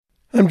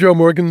I'm Joe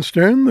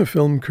Morgenstern, the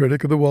film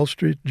critic of the Wall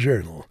Street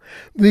Journal.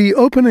 The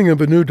opening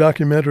of a new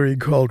documentary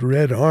called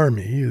Red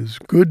Army is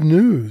good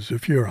news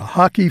if you're a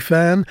hockey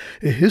fan,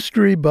 a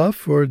history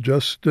buff, or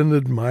just an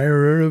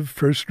admirer of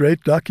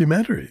first-rate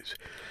documentaries.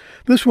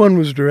 This one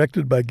was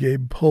directed by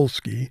Gabe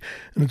Polsky,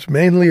 and it's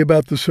mainly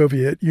about the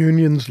Soviet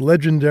Union's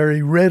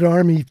legendary Red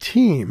Army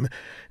team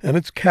and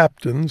its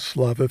captain,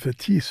 Slava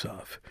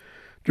Fetisov.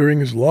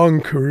 During his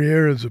long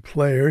career as a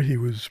player, he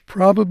was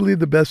probably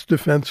the best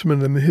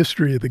defenseman in the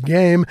history of the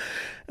game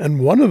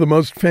and one of the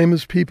most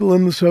famous people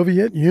in the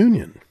Soviet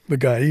Union. The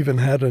guy even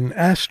had an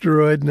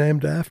asteroid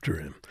named after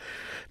him.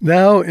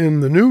 Now, in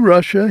the new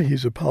Russia,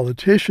 he's a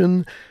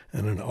politician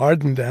and an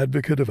ardent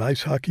advocate of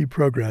ice hockey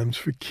programs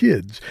for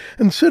kids.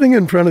 And sitting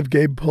in front of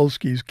Gabe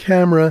Polsky's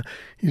camera,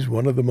 he's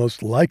one of the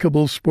most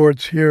likable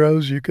sports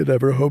heroes you could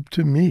ever hope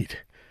to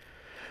meet.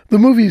 The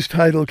movie's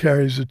title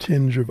carries a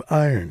tinge of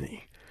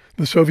irony.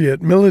 The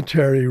Soviet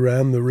military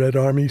ran the Red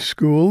Army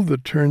school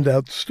that turned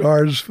out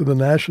stars for the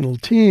national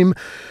team,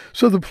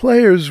 so the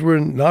players were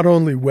not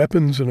only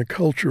weapons in a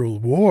cultural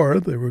war,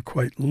 they were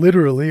quite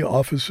literally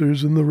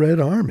officers in the Red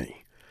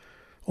Army.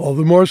 All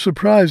the more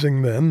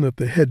surprising, then, that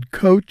the head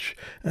coach,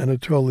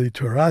 Anatoly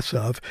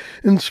Tarasov,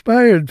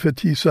 inspired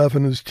Fetisov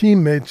and his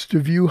teammates to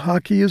view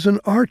hockey as an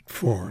art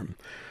form,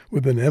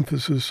 with an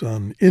emphasis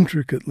on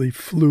intricately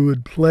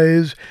fluid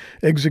plays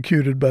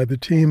executed by the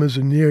team as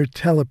a near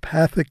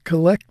telepathic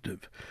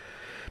collective.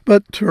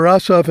 But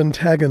Tarasov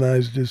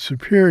antagonized his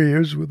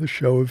superiors with a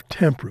show of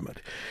temperament.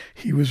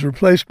 He was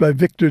replaced by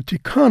Viktor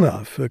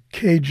Tikhonov, a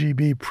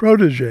KGB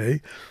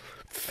protege,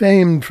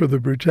 famed for the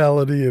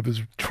brutality of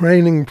his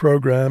training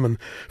program and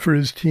for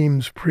his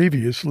team's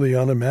previously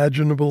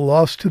unimaginable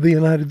loss to the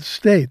United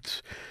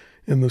States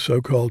in the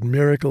so-called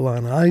Miracle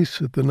on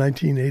Ice at the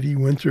 1980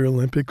 Winter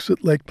Olympics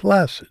at Lake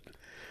Placid.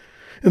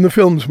 In the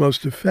film's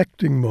most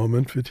affecting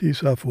moment,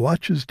 Fetisov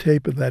watches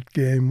tape of that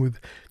game with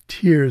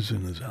tears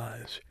in his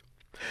eyes.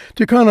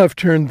 Tikhonov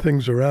turned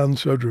things around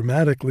so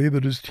dramatically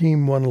that his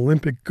team won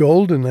Olympic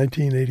gold in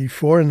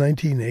 1984 and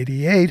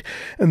 1988,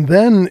 and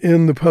then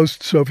in the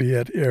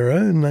post-Soviet era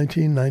in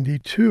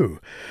 1992.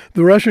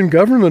 The Russian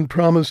government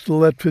promised to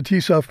let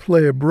Fetisov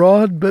play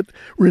abroad, but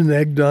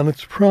reneged on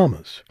its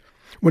promise.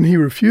 When he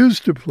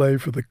refused to play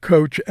for the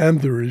coach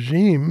and the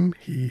regime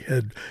he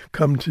had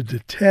come to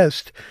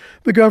detest,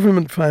 the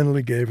government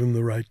finally gave him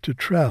the right to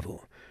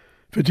travel.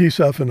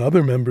 Fetisov and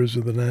other members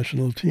of the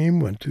national team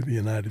went to the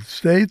United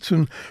States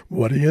and,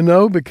 what do you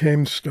know,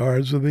 became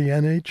stars of the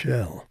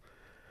NHL.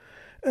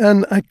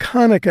 An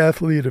iconic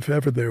athlete, if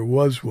ever there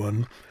was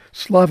one,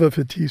 Slava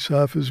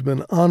Fetisov has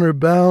been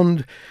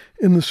honor-bound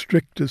in the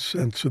strictest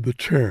sense of the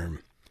term.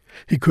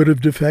 He could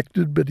have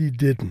defected, but he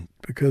didn't,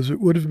 because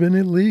it would have been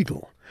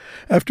illegal.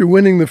 After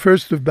winning the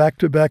first of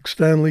back-to-back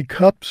Stanley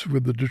Cups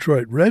with the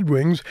Detroit Red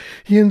Wings,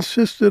 he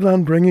insisted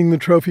on bringing the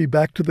trophy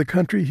back to the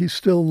country he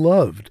still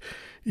loved,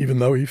 even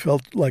though he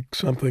felt like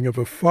something of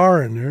a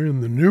foreigner in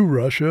the new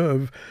Russia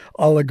of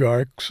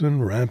oligarchs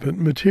and rampant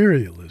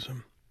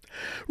materialism.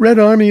 Red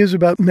Army is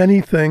about many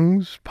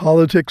things: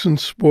 politics and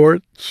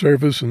sport,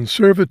 service and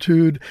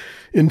servitude,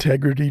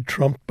 integrity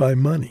trumped by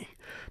money.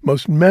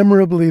 Most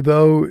memorably,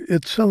 though,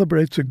 it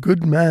celebrates a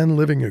good man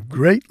living a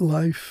great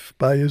life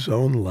by his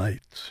own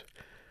lights.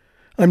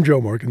 I'm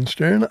Joe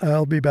Morgenstern.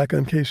 I'll be back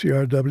on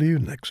KCRW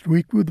next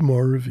week with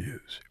more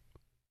reviews.